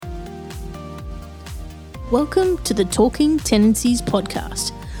Welcome to the Talking Tenancies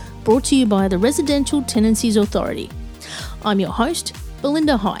podcast, brought to you by the Residential Tenancies Authority. I'm your host,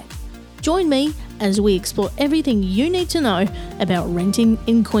 Belinda High. Join me as we explore everything you need to know about renting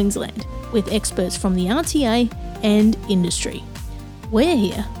in Queensland with experts from the RTA and industry. We're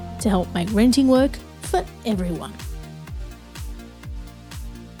here to help make renting work for everyone.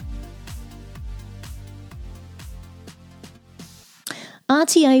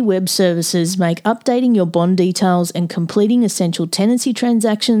 RTA Web Services make updating your bond details and completing essential tenancy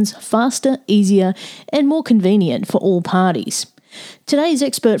transactions faster, easier, and more convenient for all parties. Today's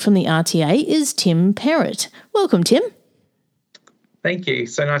expert from the RTA is Tim Perrott. Welcome, Tim. Thank you.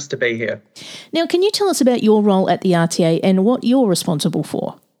 So nice to be here. Now, can you tell us about your role at the RTA and what you're responsible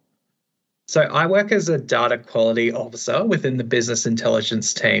for? So I work as a data quality officer within the business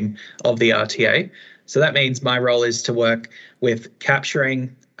intelligence team of the RTA. So that means my role is to work with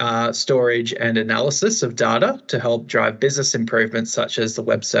capturing, storage and analysis of data to help drive business improvements such as the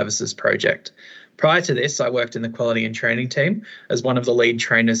Web Services project. Prior to this, I worked in the quality and training team as one of the lead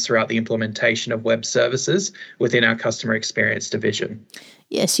trainers throughout the implementation of Web Services within our customer experience division.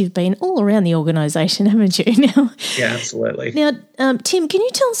 Yes, you've been all around the organisation, haven't you? Yeah, absolutely. Now, Tim, can you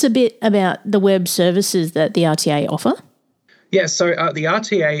tell us a bit about the web services that the RTA offer? Yeah, so the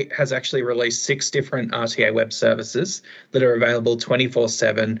RTA has actually released 6 different RTA web services that are available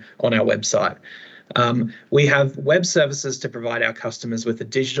 24/7 on our website. We have web services to provide our customers with a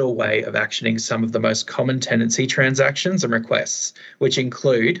digital way of actioning some of the most common tenancy transactions and requests, which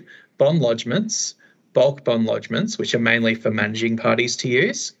include bond lodgements, bulk bond lodgements, which are mainly for managing parties to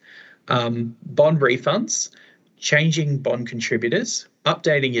use, bond refunds, changing bond contributors,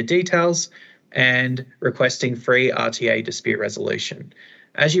 updating your details, and requesting free RTA dispute resolution.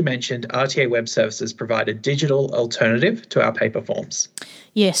 As you mentioned, RTA Web Services provide a digital alternative to our paper forms.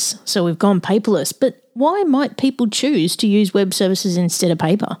 Yes, so we've gone paperless, but why might people choose to use web services instead of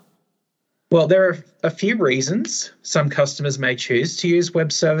paper? Well, there are a few reasons some customers may choose to use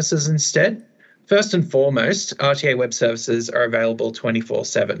web services instead. First and foremost, RTA Web Services are available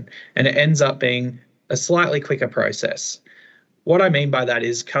 24/7, and it ends up being a slightly quicker process. What I mean by that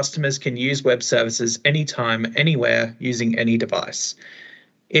is customers can use web services anytime, anywhere, using any device.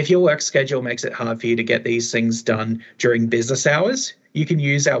 If your work schedule makes it hard for you to get these things done during business hours, you can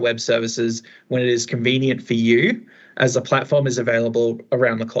use our web services when it is convenient for you, as the platform is available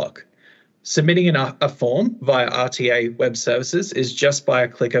around the clock. Submitting a form via RTA Web Services is just by a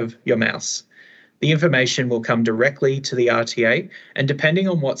click of your mouse. The information will come directly to the RTA, and depending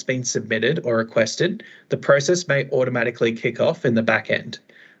on what's been submitted or requested, the process may automatically kick off in the back end.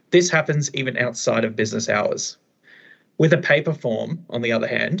 This happens even outside of business hours. With a paper form, on the other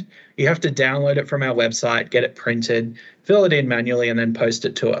hand, you have to download it from our website, get it printed, fill it in manually, and then post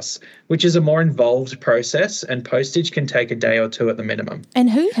it to us, which is a more involved process, and postage can take a day or two at the minimum. And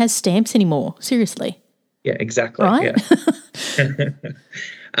who has stamps anymore? Seriously. Yeah, exactly. Right? Yeah.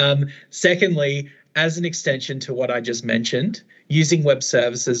 Secondly, as an extension to what I just mentioned, using web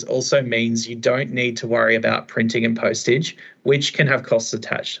services also means you don't need to worry about printing and postage, which can have costs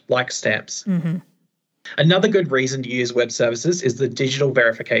attached, like stamps. Mm-hmm. Another good reason to use web services is the digital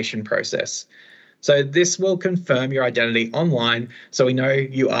verification process. So this will confirm your identity online so we know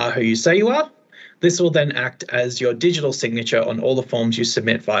you are who you say you are. This will then act as your digital signature on all the forms you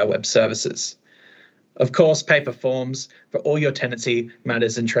submit via web services. Of course, paper forms for all your tenancy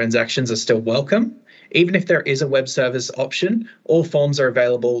matters and transactions are still welcome. Even if there is a web service option, all forms are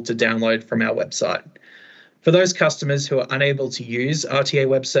available to download from our website. For those customers who are unable to use RTA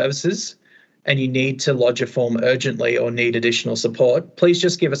Web Services and you need to lodge a form urgently or need additional support, please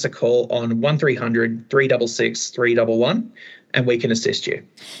just give us a call on 1300 366 311 and we can assist you.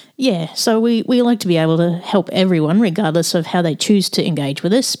 Yeah, so we like to be able to help everyone regardless of how they choose to engage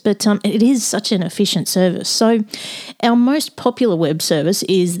with us, but it is such an efficient service. So our most popular web service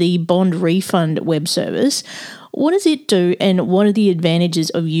is the Bond Refund web service. What does it do and what are the advantages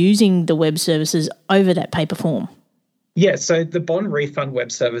of using the web services over that paper form? Yeah, so the Bond Refund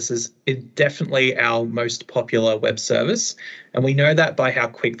web services is definitely our most popular web service, and we know that by how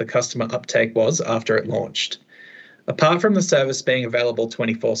quick the customer uptake was after it launched. Apart from the service being available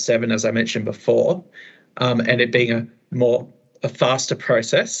 24/7, as I mentioned before, and it being a faster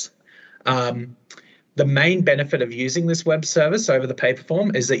process, the main benefit of using this web service over the paper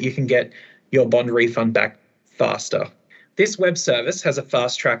form is that you can get your bond refund back faster. This web service has a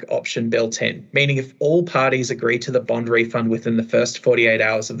fast track option built in, meaning if all parties agree to the bond refund within the first 48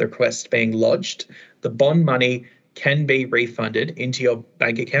 hours of the request being lodged, the bond money can be refunded into your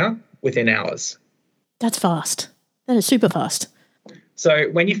bank account within hours. That's fast. That is super fast. So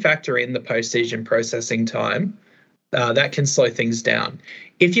when you factor in the postage and processing time, that can slow things down.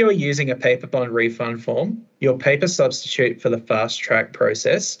 If you're using a paper bond refund form, your paper substitute for the fast track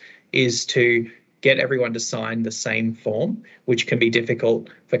process is to get everyone to sign the same form, which can be difficult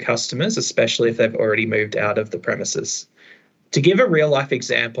for customers, especially if they've already moved out of the premises. To give a real life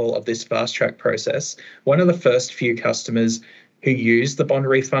example of this fast track process, one of the first few customers who used the bond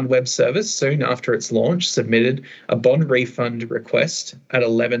refund web service soon after its launch submitted a bond refund request at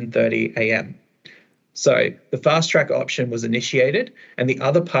 11:30 a.m. So the fast track option was initiated and the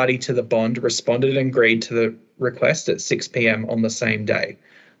other party to the bond responded and agreed to the request at 6 p.m. on the same day.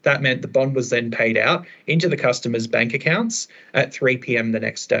 That meant the bond was then paid out into the customer's bank accounts at 3 p.m. the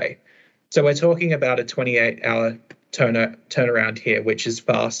next day. So we're talking about a 28-hour turnaround here, which is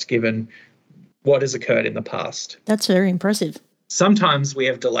fast given what has occurred in the past. That's very impressive. Sometimes we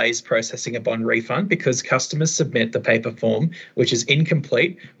have delays processing a bond refund because customers submit the paper form, which is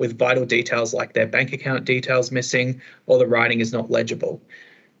incomplete with vital details like their bank account details missing or the writing is not legible.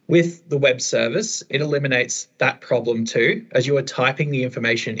 With the web service, it eliminates that problem too, as you are typing the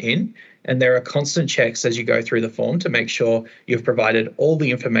information in, and there are constant checks as you go through the form to make sure you've provided all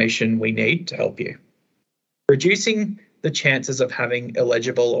the information we need to help you. Reducing the chances of having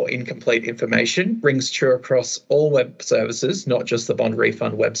illegible or incomplete information rings true across all web services, not just the bond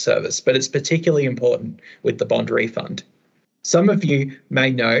refund web service, but it's particularly important with the bond refund. Some of you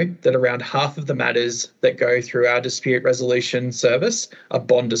may know that around half of the matters that go through our dispute resolution service are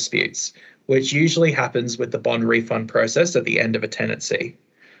bond disputes, which usually happens with the bond refund process at the end of a tenancy.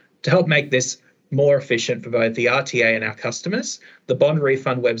 To help make this more efficient for both the RTA and our customers, the bond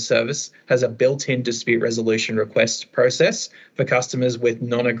refund web service has a built-in dispute resolution request process for customers with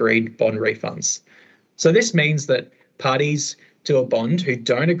non-agreed bond refunds. So this means that parties to a bond who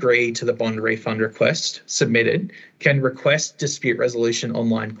don't agree to the bond refund request submitted can request dispute resolution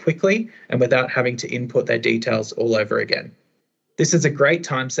online quickly and without having to input their details all over again. This is a great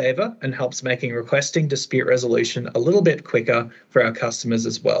time saver and helps making requesting dispute resolution a little bit quicker for our customers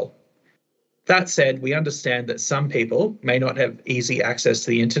as well. That said, we understand that some people may not have easy access to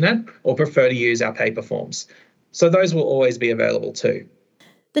the internet or prefer to use our paper forms, so those will always be available too.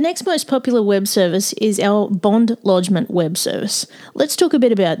 The next most popular web service is our bond lodgement web service. Let's talk a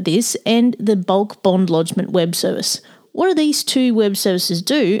bit about this and the bulk bond lodgement web service. What do these two web services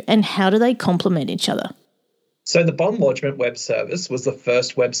do and how do they complement each other? So the bond lodgement web service was the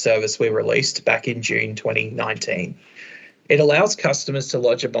first web service we released back in June 2019. It allows customers to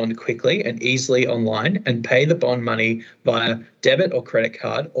lodge a bond quickly and easily online and pay the bond money via debit or credit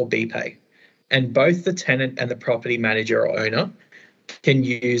card or BPay. And both the tenant and the property manager or owner can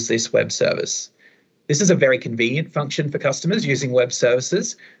use this web service. This is a very convenient function for customers using web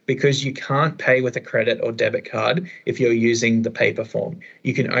services because you can't pay with a credit or debit card if you're using the paper form.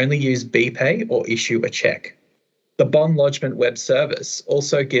 You can only use BPay or issue a check. The bond lodgement web service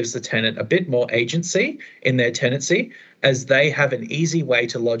also gives the tenant a bit more agency in their tenancy as they have an easy way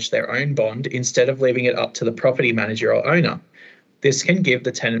to lodge their own bond instead of leaving it up to the property manager or owner. This can give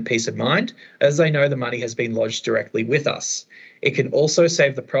the tenant peace of mind as they know the money has been lodged directly with us. It can also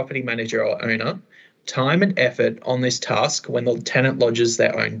save the property manager or owner time and effort on this task when the tenant lodges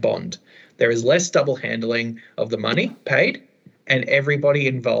their own bond. There is less double handling of the money paid and everybody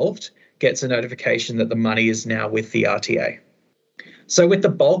involved gets a notification that the money is now with the RTA. So with the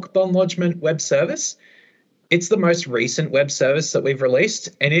bulk bond lodgement web service, it's the most recent web service that we've released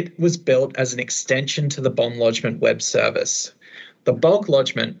and it was built as an extension to the bond lodgement web service. The bulk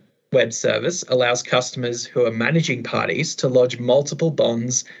lodgement web service allows customers who are managing parties to lodge multiple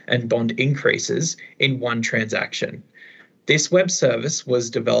bonds and bond increases in one transaction. This web service was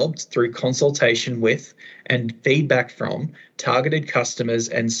developed through consultation with and feedback from targeted customers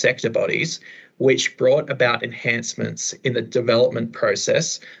and sector bodies, which brought about enhancements in the development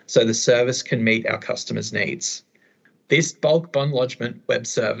process so the service can meet our customers' needs. This bulk bond lodgement web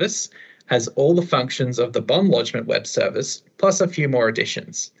service has all the functions of the bond lodgement web service, plus a few more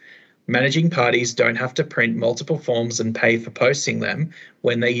additions. Managing parties don't have to print multiple forms and pay for posting them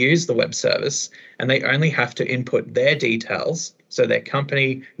when they use the web service, and they only have to input their details, so their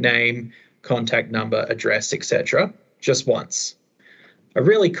company, name, contact number, address, etc., just once. A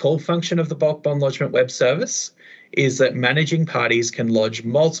really cool function of the bulk bond lodgement web service is that managing parties can lodge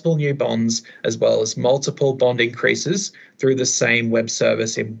multiple new bonds as well as multiple bond increases through the same web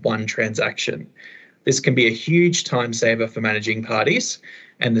service in one transaction. This can be a huge time saver for managing parties,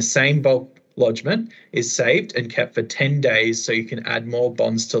 and the same bulk lodgement is saved and kept for 10 days so you can add more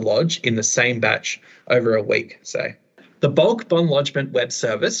bonds to lodge in the same batch over a week, say. The bulk bond lodgement web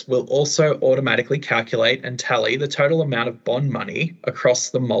service will also automatically calculate and tally the total amount of bond money across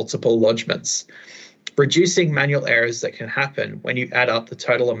the multiple lodgements, reducing manual errors that can happen when you add up the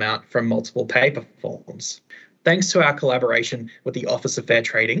total amount from multiple paper forms. Thanks to our collaboration with the Office of Fair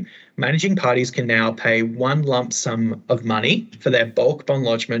Trading, managing parties can now pay one lump sum of money for their bulk bond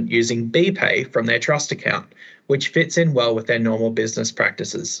lodgement using BPay from their trust account, which fits in well with their normal business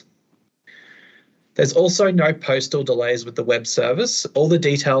practices. There's also no postal delays with the web service. All the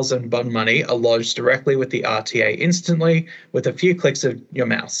details and bond money are lodged directly with the RTA instantly with a few clicks of your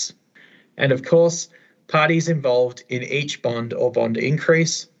mouse. And of course, parties involved in each bond or bond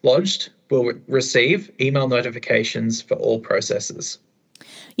increase lodged will receive email notifications for all processes.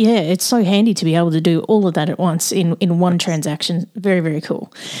 Yeah, it's so handy to be able to do all of that at once in one transaction. Very, very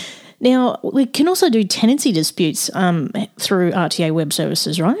cool. Now, we can also do tenancy disputes through RTA web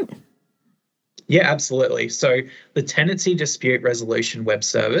services, right? Yeah, absolutely. So the Tenancy Dispute Resolution web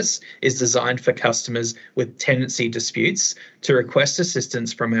service is designed for customers with tenancy disputes to request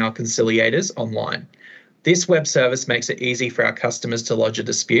assistance from our conciliators online. This web service makes it easy for our customers to lodge a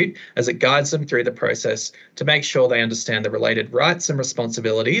dispute as it guides them through the process to make sure they understand the related rights and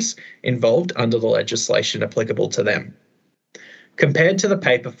responsibilities involved under the legislation applicable to them. Compared to the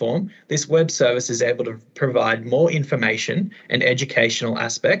paper form, this web service is able to provide more information and educational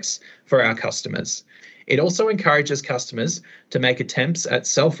aspects for our customers. It also encourages customers to make attempts at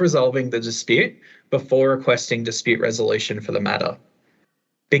self-resolving the dispute before requesting dispute resolution for the matter.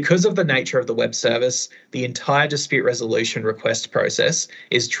 Because of the nature of the web service, the entire dispute resolution request process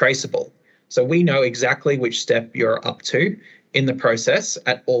is traceable. So we know exactly which step you're up to in the process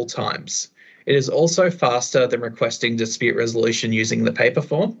at all times. It is also faster than requesting dispute resolution using the paper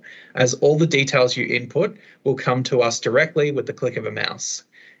form, as all the details you input will come to us directly with the click of a mouse.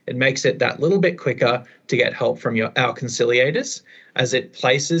 It makes it that little bit quicker to get help from our conciliators, as it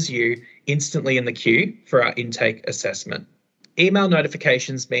places you instantly in the queue for our intake assessment. Email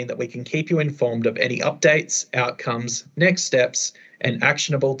notifications mean that we can keep you informed of any updates, outcomes, next steps, and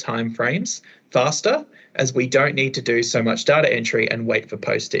actionable timeframes faster, as we don't need to do so much data entry and wait for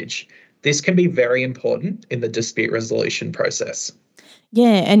postage. This can be very important in the dispute resolution process.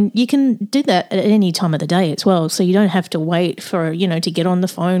 Yeah, and you can do that at any time of the day as well. So you don't have to wait for, to get on the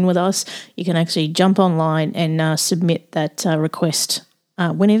phone with us. You can actually jump online and submit that request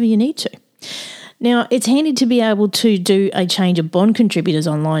whenever you need to. Now, it's handy to be able to do a change of bond contributors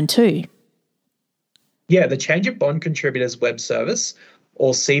online too. Yeah, the Change of Bond Contributors web service,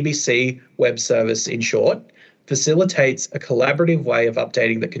 or CBC web service in short, facilitates a collaborative way of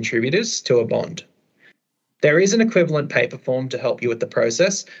updating the contributors to a bond. There is an equivalent paper form to help you with the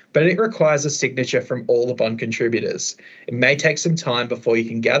process, but it requires a signature from all the bond contributors. It may take some time before you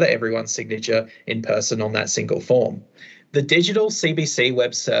can gather everyone's signature in person on that single form. The digital CBC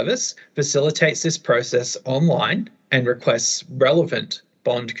web service facilitates this process online and requests relevant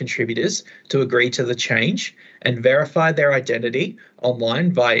bond contributors to agree to the change and verify their identity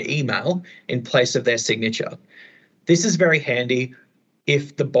online via email in place of their signature. This is very handy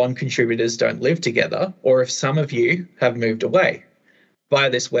if the bond contributors don't live together or if some of you have moved away. Via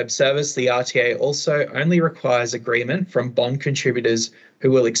this web service, the RTA also only requires agreement from bond contributors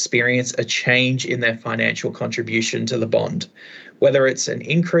who will experience a change in their financial contribution to the bond, whether it's an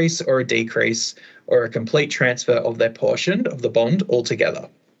increase or a decrease or a complete transfer of their portion of the bond altogether.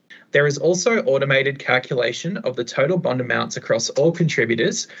 There is also automated calculation of the total bond amounts across all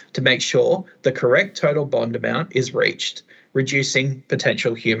contributors to make sure the correct total bond amount is reached, reducing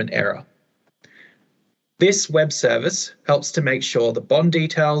potential human error. This web service helps to make sure the bond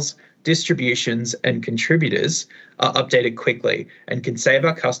details, distributions, and contributors are updated quickly and can save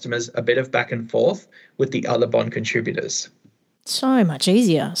our customers a bit of back and forth with the other bond contributors. So much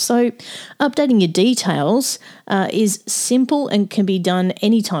easier. So updating your details is simple and can be done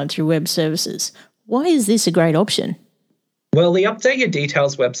anytime through web services. Why is this a great option? Well, the Update Your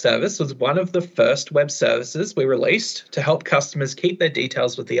Details web service was one of the first web services we released to help customers keep their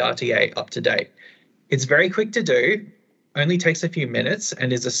details with the RTA up to date. It's very quick to do, only takes a few minutes,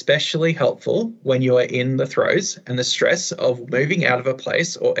 and is especially helpful when you are in the throes and the stress of moving out of a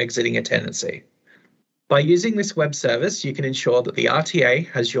place or exiting a tenancy. By using this web service, you can ensure that the RTA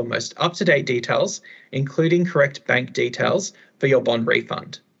has your most up-to-date details, including correct bank details for your bond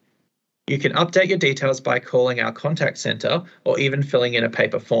refund. You can update your details by calling our contact centre or even filling in a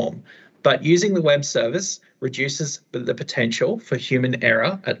paper form, but using the web service reduces the potential for human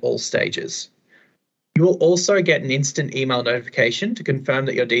error at all stages. You will also get an instant email notification to confirm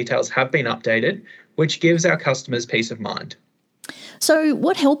that your details have been updated, which gives our customers peace of mind. So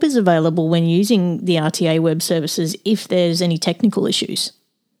what help is available when using the RTA web services if there's any technical issues?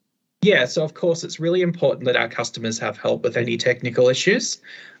 Yeah, so of course, it's really important that our customers have help with any technical issues.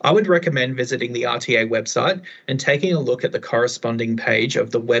 I would recommend visiting the RTA website and taking a look at the corresponding page of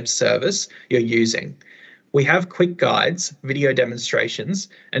the web service you're using. We have quick guides, video demonstrations,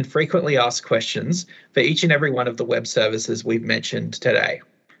 and frequently asked questions for each and every one of the web services we've mentioned today.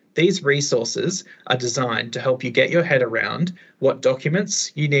 These resources are designed to help you get your head around what documents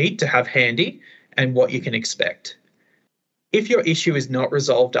you need to have handy and what you can expect. If your issue is not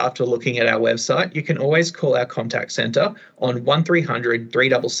resolved after looking at our website, you can always call our contact centre on 1300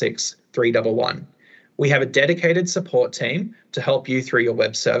 366 311. We have a dedicated support team to help you through your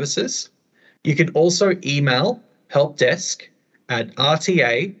web services. You can also email helpdesk at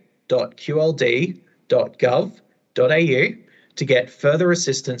rta.qld.gov.au to get further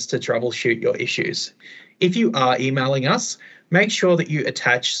assistance to troubleshoot your issues. If you are emailing us, make sure that you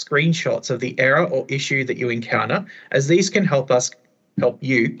attach screenshots of the error or issue that you encounter, as these can help us help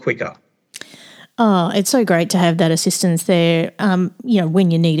you quicker. Oh, it's so great to have that assistance there,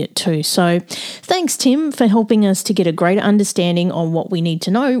 when you need it too. So thanks, Tim, for helping us to get a greater understanding on what we need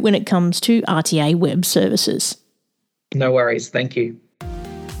to know when it comes to RTA web services. No worries. Thank you.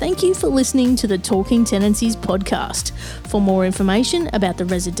 Thank you for listening to the Talking Tenancies podcast. For more information about the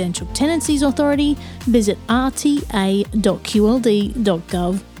Residential Tenancies Authority, visit rta.qld.gov.au.